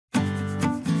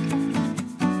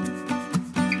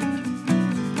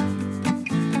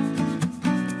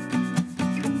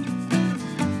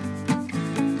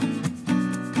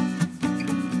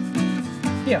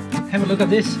have a look at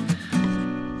this.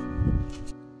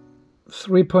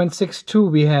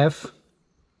 3.62 we have.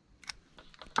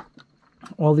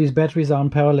 All these batteries are in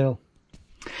parallel.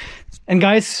 And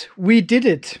guys, we did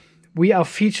it. We are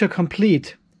feature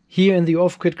complete here in the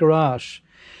off-grid garage.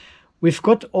 We've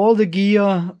got all the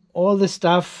gear, all the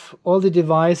stuff, all the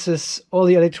devices, all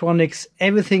the electronics,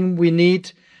 everything we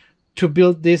need to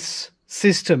build this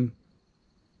system.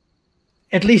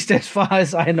 At least as far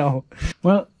as I know.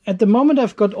 Well, at the moment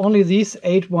I've got only these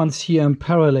 8 ones here in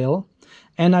parallel.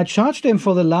 And I charged them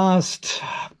for the last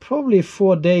probably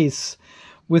 4 days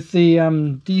with the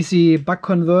DC buck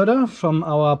converter from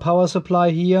our power supply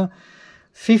here.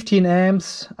 15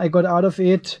 amps I got out of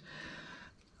it.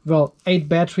 Well, 8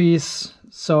 batteries,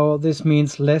 so this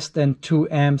means less than 2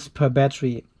 amps per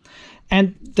battery.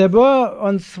 And they were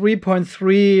on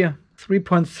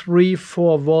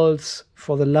 3.34 volts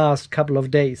for the last couple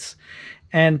of days.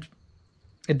 And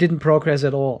it didn't progress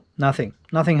at all. Nothing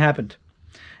happened.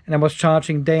 And I was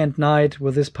charging day and night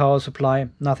with this power supply.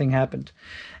 Nothing happened.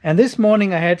 And this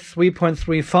morning I had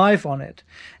 3.35 on it.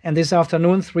 And this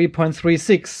afternoon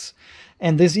 3.36.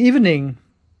 And this evening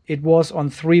it was on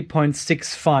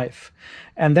 3.65.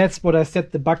 And that's what I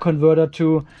set the buck converter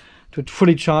to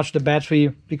fully charge the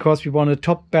battery, because we want to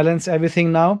top balance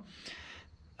everything now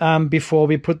before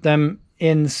we put them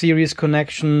in series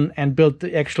connection and build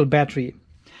the actual battery.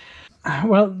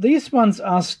 Well, these ones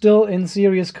are still in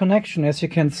series connection, as you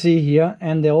can see here,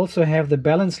 and they also have the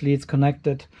balance leads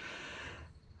connected.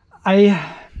 I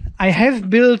have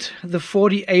built the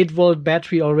 48 volt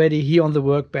battery already here on the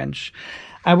workbench.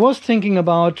 I was thinking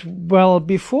about, well,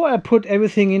 before I put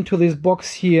everything into this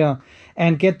box here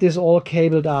and get this all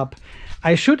cabled up,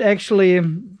 I should actually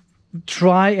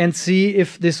try and see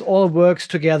if this all works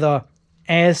together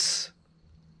as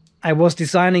I was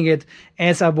designing it,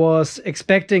 as I was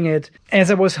expecting it, as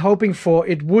I was hoping for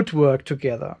it would work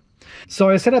together. So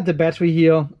I set up the battery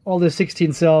here, all the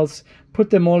 16 cells, put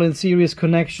them all in series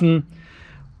connection,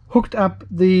 hooked up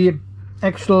the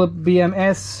actual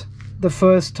BMS the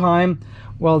first time.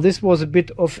 Well, this was a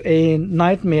bit of a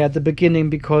nightmare at the beginning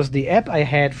because the app I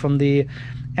had from the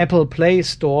Apple Play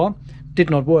Store did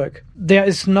not work. There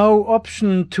is no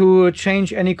option to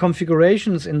change any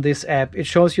configurations in this app. It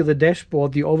shows you the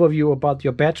dashboard, the overview about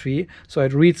your battery, so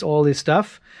it reads all this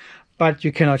stuff, but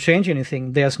you cannot change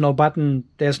anything. There's no button,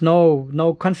 there's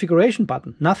no configuration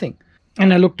button, nothing.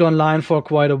 And I looked online for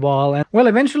quite a while. And well,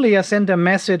 eventually I sent a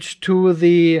message to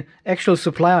the actual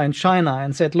supplier in China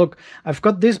and said, look, I've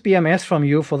got this BMS from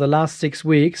you for the last 6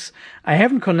 weeks. I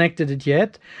haven't connected it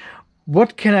yet.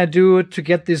 What can I do to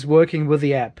get this working with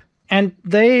the app? And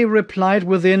they replied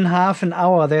within half an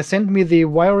hour. They sent me the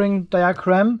wiring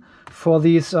diagram for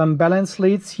these balance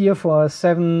leads here for a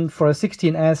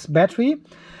 16S battery,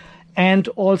 and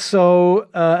also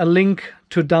a link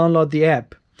to download the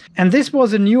app. And this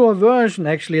was a newer version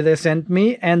actually they sent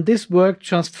me, and this worked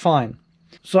just fine.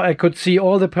 So I could see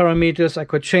all the parameters, I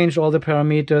could change all the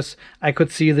parameters, I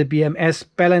could see the BMS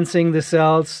balancing the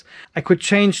cells, I could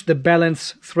change the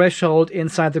balance threshold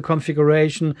inside the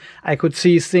configuration, I could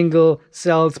see single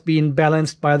cells being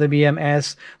balanced by the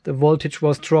BMS, the voltage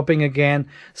was dropping again,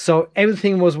 so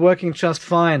everything was working just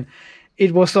fine.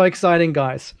 It was so exciting,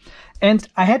 guys. And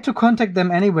I had to contact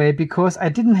them anyway because I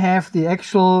didn't have the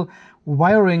actual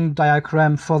wiring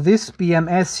diagram for this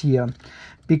BMS here,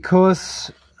 because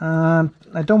I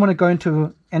don't want to go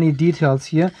into any details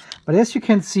here, but as you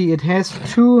can see, it has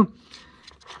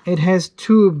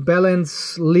two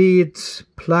balance lead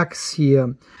plugs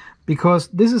here, because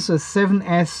this is a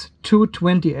 7S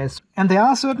 220S, and there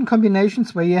are certain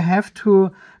combinations where you have to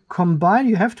combine,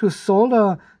 you have to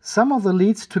solder some of the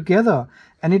leads together,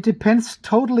 and it depends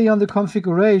totally on the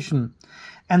configuration.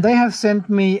 And they have sent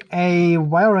me a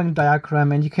wiring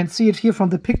diagram, and you can see it here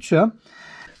from the picture.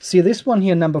 See this one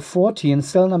here, number 14,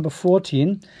 cell number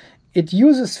 14. It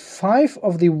uses 5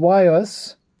 of the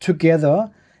wires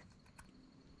together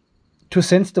to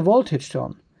sense the voltage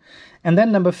turn. And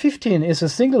then number 15 is a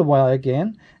single wire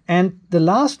again, and the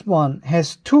last one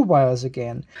has 2 wires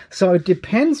again. So it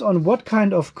depends on what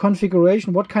kind of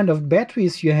configuration, what kind of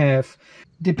batteries you have.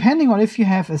 Depending on if you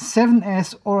have a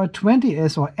 7S or a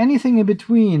 20S or anything in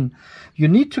between, you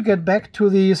need to get back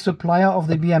to the supplier of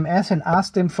the BMS and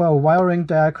ask them for a wiring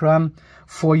diagram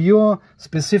for your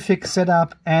specific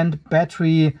setup and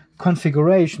battery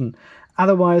configuration.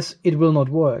 Otherwise, it will not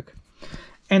work.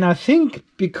 And I think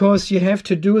because you have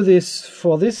to do this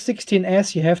for this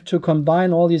 16S, you have to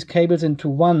combine all these cables into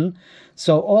one.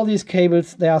 So all these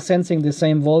cables, they are sensing the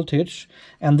same voltage,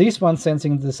 and this one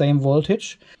sensing the same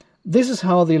voltage. This is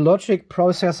how the logic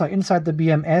processor inside the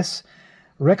BMS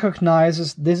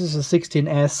recognizes this is a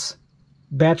 16S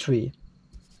battery,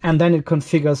 and then it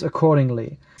configures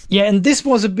accordingly. Yeah, and this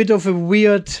was a bit of a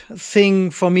weird thing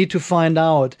for me to find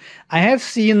out. I have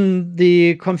seen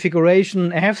the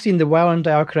configuration, I have seen the wiring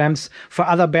diagrams for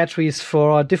other batteries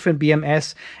for different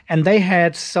BMS, and they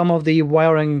had some of the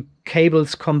wiring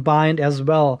cables combined as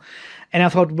well. And I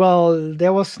thought, well,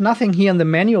 there was nothing here in the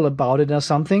manual about it or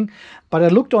something, but I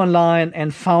looked online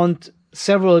and found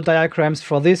several diagrams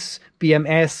for this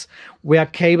BMS where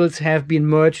cables have been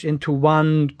merged into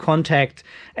one contact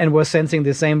and were sensing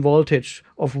the same voltage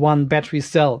of one battery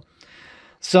cell.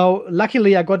 So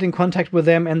luckily I got in contact with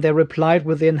them, and they replied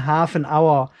within half an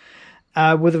hour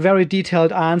with a very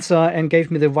detailed answer, and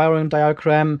gave me the wiring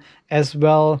diagram as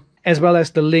well as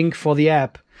the link for the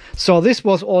app. So this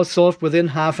was all solved within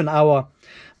half an hour.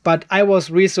 But I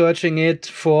was researching it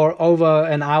for over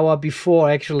an hour before,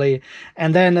 actually.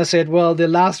 And then I said, well, the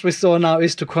last resort now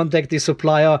is to contact the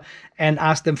supplier and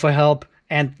ask them for help.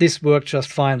 And this worked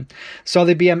just fine. So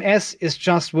the BMS is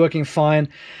just working fine.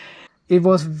 It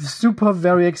was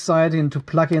very exciting to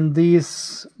plug in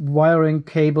these wiring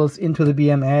cables into the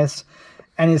BMS.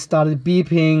 And it started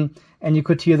beeping, and you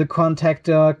could hear the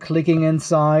contactor clicking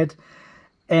inside.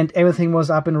 And everything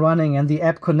was up and running, and the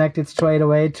app connected straight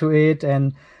away to it,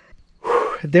 and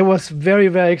that was very,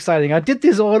 very exciting. I did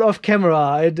this all off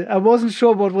camera. I wasn't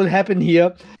sure what will happen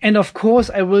here. And of course,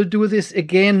 I will do this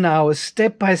again now,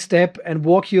 step by step, and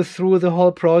walk you through the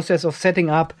whole process of setting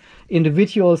up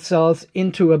individual cells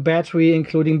into a battery,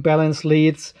 including balance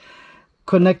leads,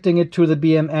 connecting it to the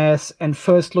BMS, and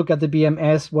first look at the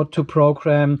BMS, what to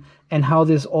program, and how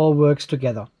this all works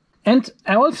together. And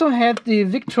I also had the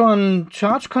Victron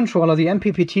charge controller, the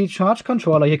MPPT charge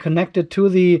controller here, connected to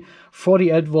the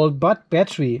 48 volt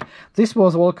battery. This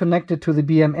was all connected to the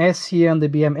BMS here, and the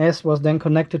BMS was then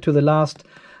connected to the last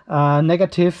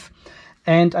negative.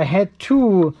 And I had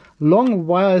two long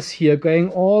wires here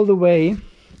going all the way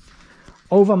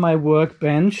over my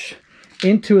workbench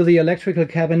into the electrical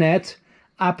cabinet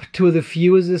up to the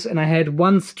fuses, and I had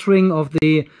one string of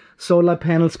the solar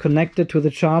panels connected to the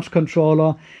charge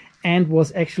controller, and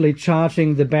was actually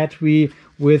charging the battery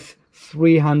with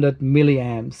 300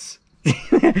 milliamps.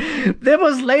 That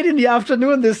was late in the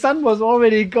afternoon. The sun was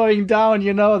already going down,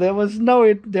 you know. There was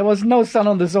no sun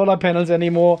on the solar panels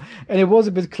anymore, and it was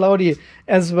a bit cloudy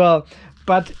as well.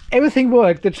 But everything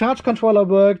worked. The charge controller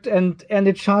worked, and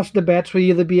it charged the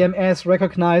battery. The BMS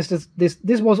recognized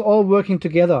this was all working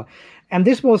together. And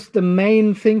this was the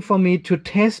main thing for me to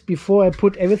test before I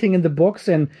put everything in the box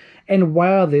and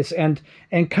wire this and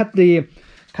cut the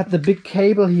big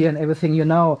cable here and everything, you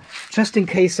know, just in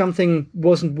case something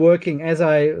wasn't working as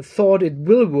I thought it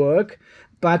will work.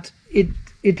 But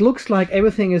it looks like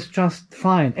everything is just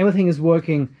fine. Everything is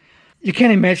working. You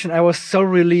can imagine I was so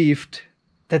relieved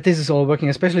that this is all working,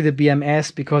 especially the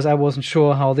BMS, because I wasn't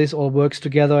sure how this all works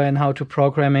together and how to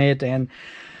program it. And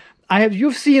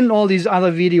you've seen all these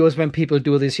other videos when people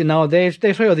do this, you know, they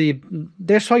show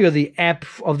you the app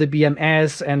of the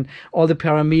BMS and all the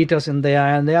parameters in there,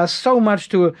 and there's so much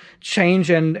to change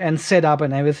and set up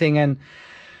and everything. And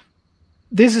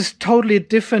this is totally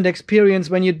different experience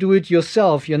when you do it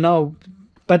yourself, you know.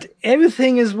 But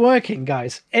everything is working,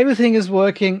 guys. Everything is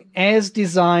working as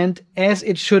designed, as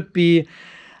it should be.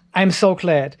 I'm so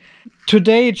glad.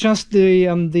 Today, just the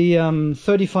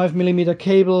 35 millimeter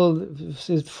cable,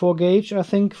 4 gauge, I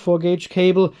think, 4 gauge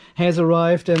cable has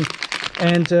arrived, and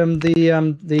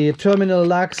the terminal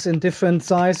lugs in different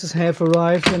sizes have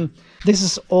arrived, and this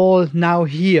is all now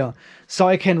here. So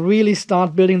I can really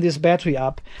start building this battery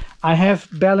up. I have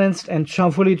balanced and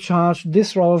fully charged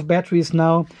this row of batteries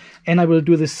now, and I will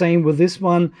do the same with this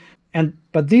one.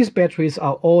 But these batteries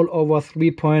are all over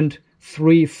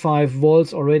 3.35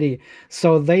 volts already,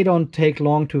 so they don't take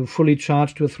long to fully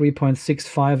charge to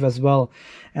 3.65 as well.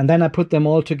 And then I put them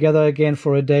all together again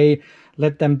for a day,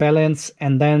 let them balance,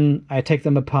 and then I take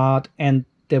them apart, and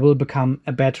they will become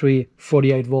a battery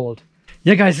 48 volt.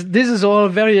 Yeah, guys, this is all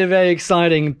very, very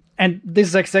exciting. And this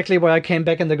is exactly why I came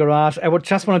back in the garage. I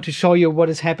just wanted to show you what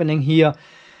is happening here,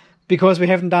 because we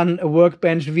haven't done a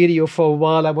workbench video for a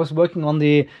while. I was working on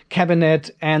the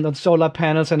cabinet and on solar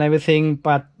panels and everything,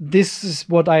 but this is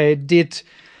what I did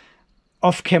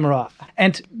off camera.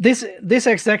 And this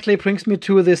exactly brings me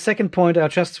to the second point I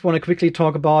just want to quickly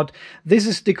talk about. This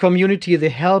is the community, the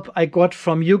help I got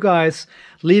from you guys,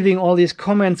 leaving all these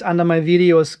comments under my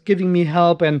videos, giving me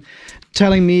help and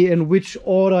telling me in which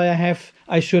order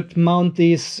I should mount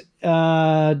these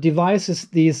devices,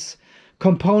 these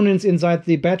components inside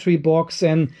the battery box,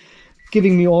 and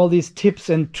giving me all these tips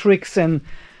and tricks. And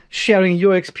sharing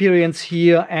your experience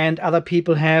here, and other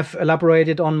people have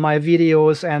elaborated on my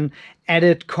videos and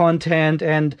added content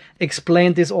and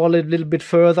explained this all a little bit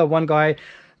further. One guy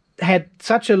had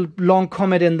such a long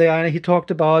comment in there, and he talked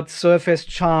about surface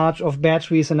charge of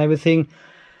batteries and everything.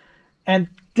 And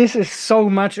this is so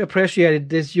much appreciated.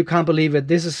 This, you can't believe it.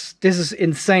 This is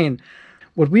insane.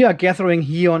 What we are gathering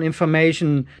here on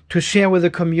information to share with the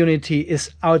community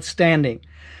is outstanding.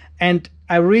 And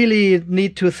I really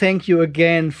need to thank you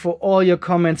again for all your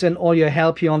comments and all your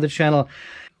help here on the channel.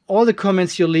 All the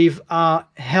comments you leave are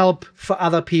help for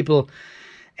other people.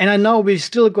 And I know we've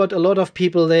still got a lot of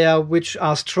people there which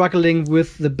are struggling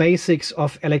with the basics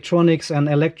of electronics and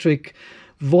electric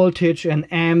voltage and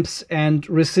amps and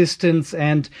resistance,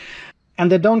 and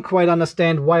they don't quite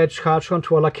understand why a charge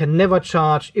controller can never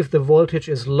charge if the voltage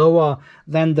is lower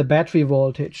than the battery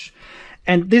voltage.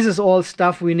 And this is all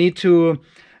stuff we need to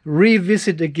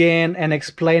revisit again and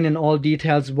explain in all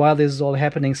details why this is all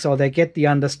happening, so they get the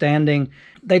understanding.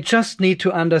 They just need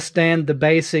to understand the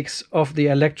basics of the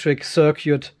electric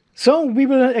circuit. So we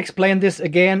will explain this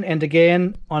again and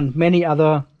again on many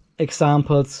other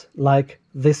examples like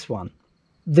this one.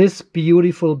 This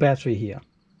beautiful battery here.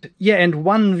 Yeah, and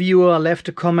one viewer left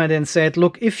a comment and said,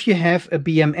 look, if you have a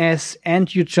BMS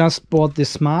and you just bought the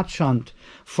smart shunt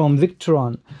from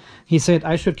Victron, he said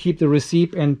I should keep the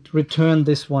receipt and return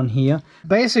this one here.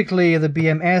 Basically, the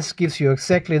BMS gives you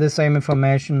exactly the same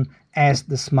information as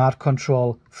the smart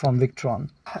control from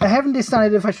Victron. I haven't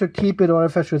decided if I should keep it or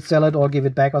if I should sell it or give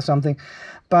it back or something,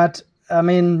 but I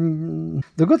mean,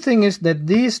 the good thing is that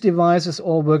these devices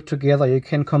all work together. You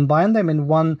can combine them in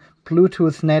one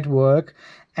Bluetooth network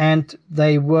and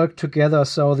they work together.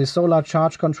 So the solar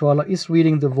charge controller is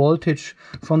reading the voltage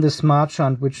from the smart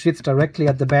shunt, which sits directly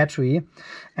at the battery,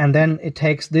 and then it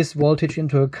takes this voltage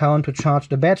into account to charge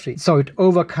the battery. So it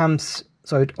overcomes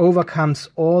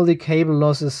all the cable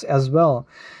losses as well.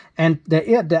 And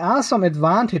there are some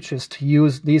advantages to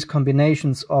use these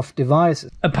combinations of devices.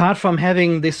 Apart from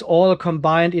having this all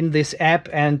combined in this app,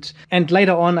 and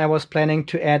later on I was planning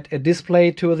to add a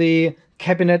display to the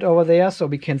cabinet over there so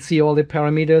we can see all the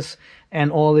parameters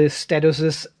and all the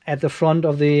statuses at the front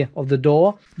of the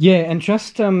door. Yeah, and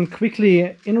just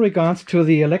quickly in regards to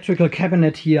the electrical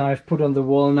cabinet here I've put on the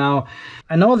wall now.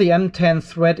 I know the M10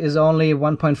 thread is only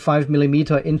 1.5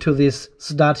 millimeter into this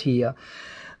stud here.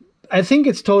 I think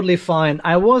it's totally fine.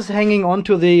 I was hanging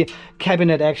onto the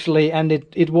cabinet actually, and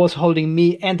it was holding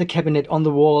me and the cabinet on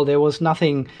the wall. There was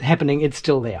nothing happening. It's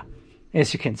still there,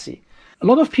 as you can see. A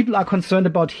lot of people are concerned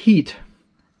about heat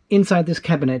inside this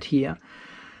cabinet here.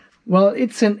 Well,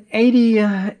 it's an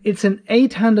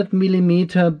 800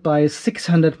 millimeter by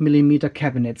 600 millimeter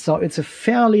cabinet, so it's a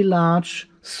fairly large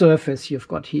surface you've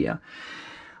got here.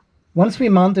 Once we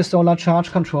mount the solar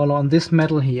charge controller on this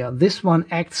metal here, this one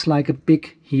acts like a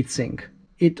big heatsink.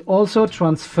 It also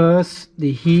transfers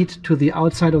the heat to the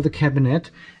outside of the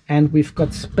cabinet, and we've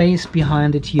got space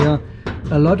behind it here,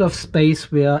 a lot of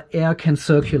space where air can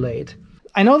circulate.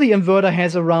 I know the inverter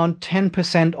has around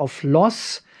 10% of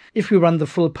loss. If we run the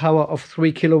full power of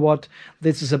 3 kilowatt,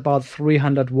 this is about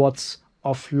 300 watts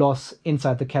of loss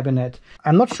inside the cabinet.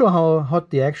 I'm not sure how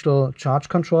hot the actual charge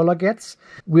controller gets.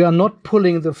 We are not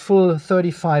pulling the full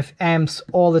 35 amps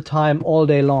all the time, all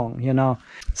day long, you know.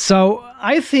 So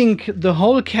I think the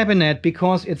whole cabinet,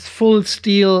 because it's full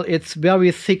steel, it's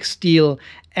very thick steel,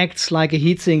 acts like a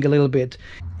heatsink a little bit.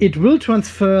 It will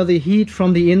transfer the heat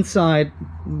from the inside.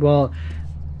 Well,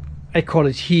 I call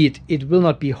it heat. It will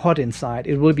not be hot inside.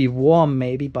 It will be warm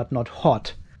maybe, but not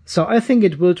hot. So I think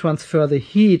it will transfer the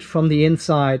heat from the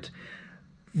inside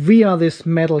via this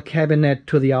metal cabinet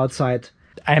to the outside.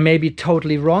 I may be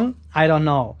totally wrong. I don't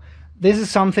know. This is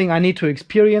something I need to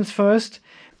experience first.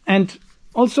 And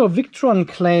also Victron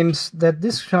claims that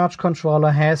this charge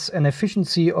controller has an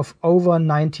efficiency of over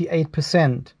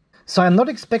 98%. So I'm not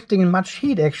expecting much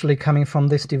heat actually coming from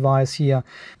this device here.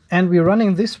 And we're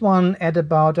running this one at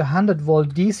about 100 volt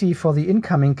DC for the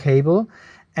incoming cable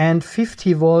and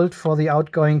 50 volt for the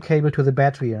outgoing cable to the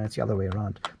battery, and it's the other way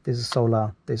around. This is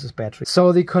solar, this is battery.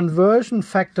 So the conversion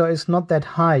factor is not that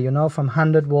high, you know, from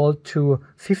 100 volt to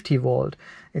 50 volt.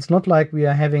 It's not like we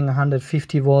are having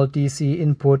 150 volt DC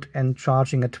input and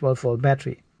charging a 12 volt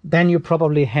battery. Then you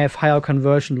probably have higher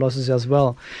conversion losses as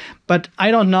well. But I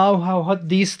don't know how hot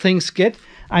these things get.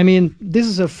 I mean, this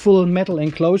is a full metal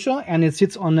enclosure and it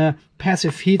sits on a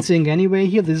passive heatsink anyway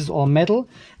here. This is all metal,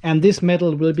 and this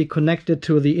metal will be connected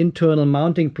to the internal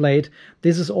mounting plate.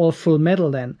 This is all full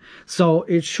metal then. So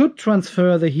it should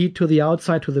transfer the heat to the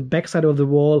outside, to the backside of the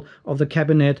wall of the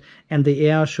cabinet, and the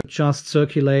air should just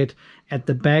circulate at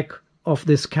the back of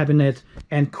this cabinet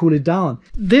and cool it down.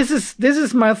 This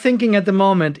is my thinking at the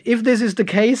moment. If this is the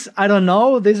case, I don't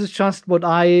know. This is just what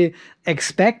I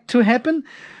expect to happen.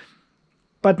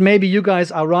 But maybe you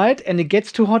guys are right and it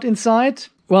gets too hot inside.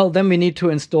 Well, then we need to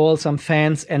install some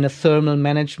fans and a thermal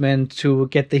management to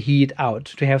get the heat out,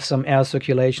 to have some air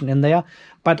circulation in there.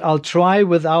 But I'll try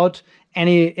without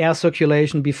any air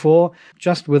circulation before,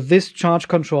 just with this charge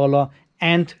controller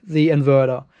and the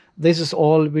inverter. This is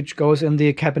all which goes in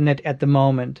the cabinet at the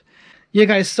moment. Yeah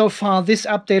guys, so far this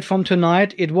update from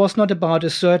tonight, it was not about a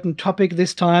certain topic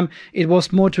this time. It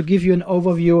was more to give you an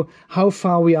overview how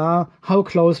far we are, how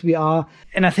close we are,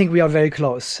 and I think we are very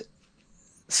close.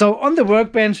 So on the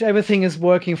workbench, everything is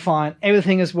working fine.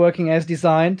 Everything is working as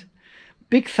designed.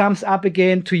 Big thumbs up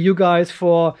again to you guys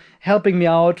for helping me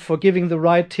out, for giving the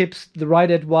right tips, the right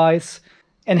advice,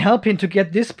 and helping to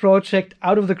get this project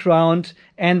out of the ground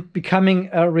and becoming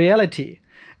a reality.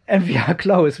 And we are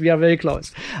close. We are very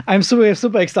close. I'm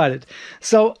super excited.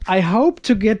 So I hope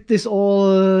to get this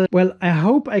all... Well, I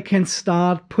hope I can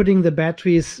start putting the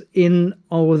batteries in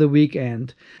over the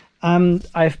weekend.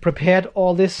 I've prepared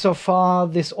all this so far.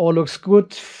 This all looks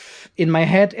good in my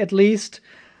head at least.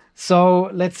 So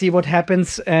let's see what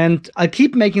happens. And I'll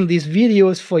keep making these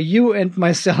videos for you and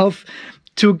myself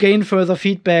to gain further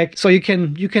feedback, so you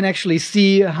can actually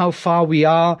see how far we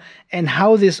are and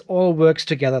how this all works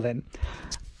together then.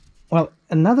 Well,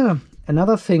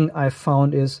 another thing I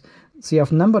found is, see,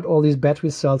 I've numbered all these battery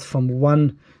cells from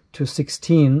 1 to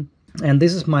 16, and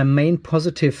this is my main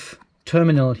positive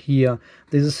terminal here.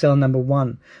 This is cell number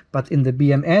 1, but in the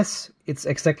BMS it's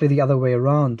exactly the other way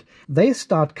around. They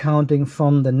start counting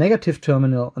from the negative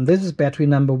terminal, and this is battery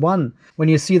number 1. When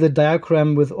you see the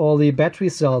diagram with all the battery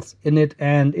cells in it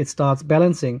and it starts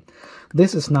balancing,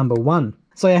 this is number 1.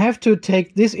 So I have to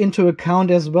take this into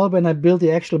account as well when I build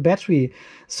the actual battery.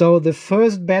 So the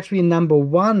first battery number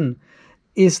 1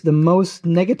 is the most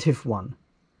negative one.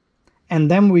 And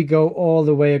then we go all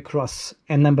the way across.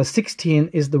 And number 16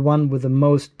 is the one with the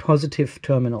most positive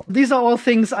terminal. These are all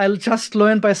things I just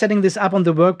learned by setting this up on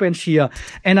the workbench here.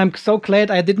 And I'm so glad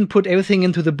I didn't put everything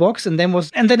into the box. And then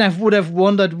I would have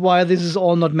wondered why this is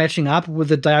all not matching up with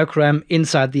the diagram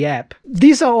inside the app.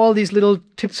 These are all these little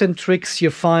tips and tricks you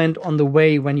find on the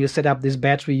way when you set up this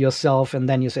battery yourself. And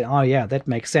then you say, oh yeah, that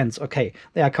makes sense. Okay,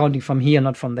 they are counting from here,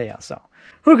 not from there. So.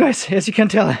 Oh guys, as you can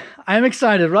tell, I'm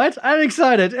excited, right? I'm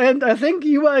excited, and I think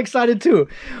you are excited too.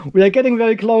 We are getting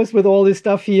very close with all this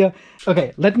stuff here.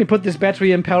 Okay, let me put this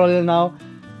battery in parallel now,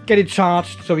 get it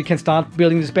charged so we can start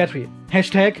building this battery.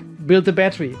 Hashtag build the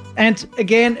battery. And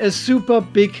again, a super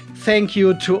big thank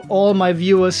you to all my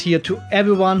viewers here, to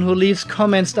everyone who leaves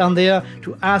comments down there,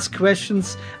 to ask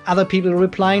questions, other people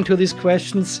replying to these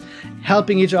questions,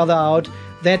 helping each other out.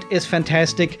 That is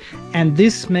fantastic, and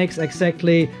this makes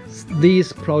exactly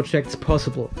these projects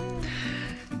possible.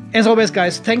 As always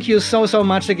guys, thank you so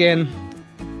much again,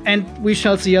 and we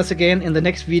shall see us again in the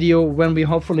next video when we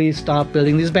hopefully start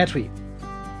building this battery.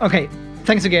 Okay,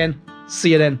 thanks again,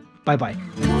 see you then, bye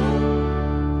bye.